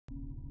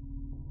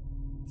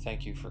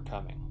Thank you for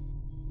coming.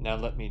 Now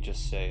let me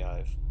just say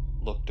I've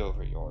looked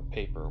over your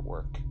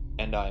paperwork,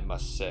 and I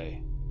must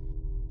say,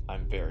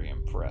 I'm very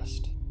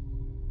impressed.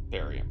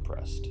 Very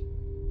impressed.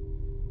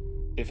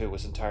 If it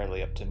was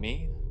entirely up to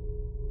me,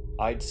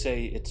 I'd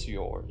say it's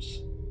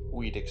yours.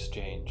 We'd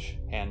exchange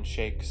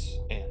handshakes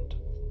and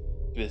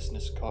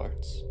business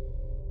cards.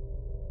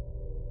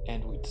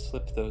 And we'd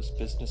slip those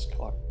business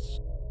cards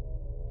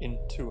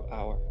into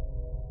our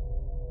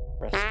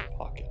breast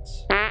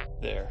pockets.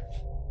 There.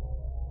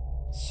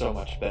 So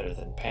much better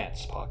than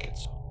pants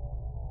pockets.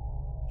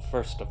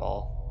 First of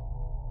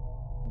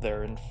all,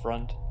 they're in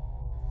front.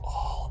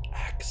 All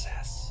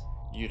access.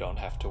 You don't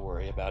have to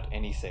worry about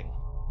anything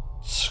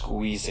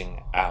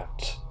squeezing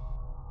out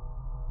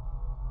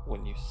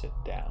when you sit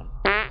down.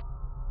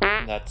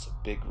 And that's a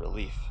big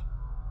relief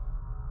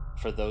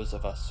for those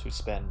of us who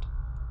spend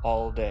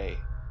all day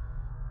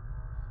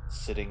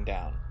sitting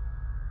down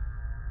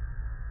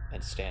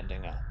and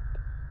standing up.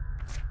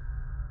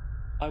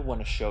 I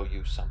want to show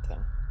you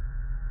something.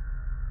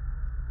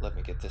 Let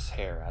me get this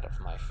hair out of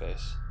my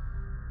face.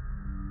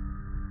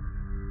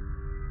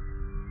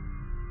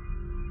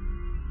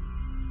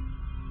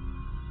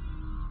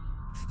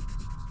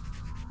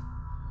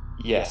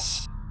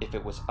 Yes, if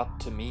it was up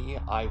to me,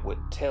 I would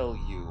tell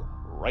you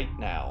right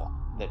now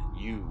that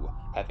you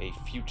have a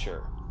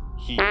future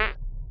here.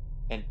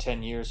 And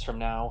 10 years from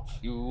now,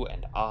 you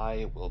and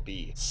I will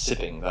be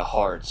sipping the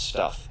hard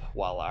stuff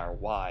while our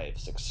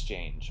wives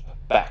exchange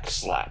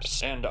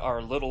backslaps and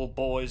our little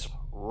boys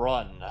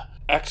run,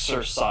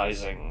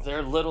 exercising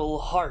their little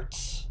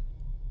hearts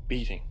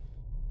beating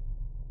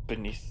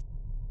beneath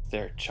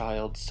their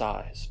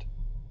child-sized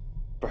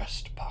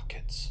breast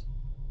pockets.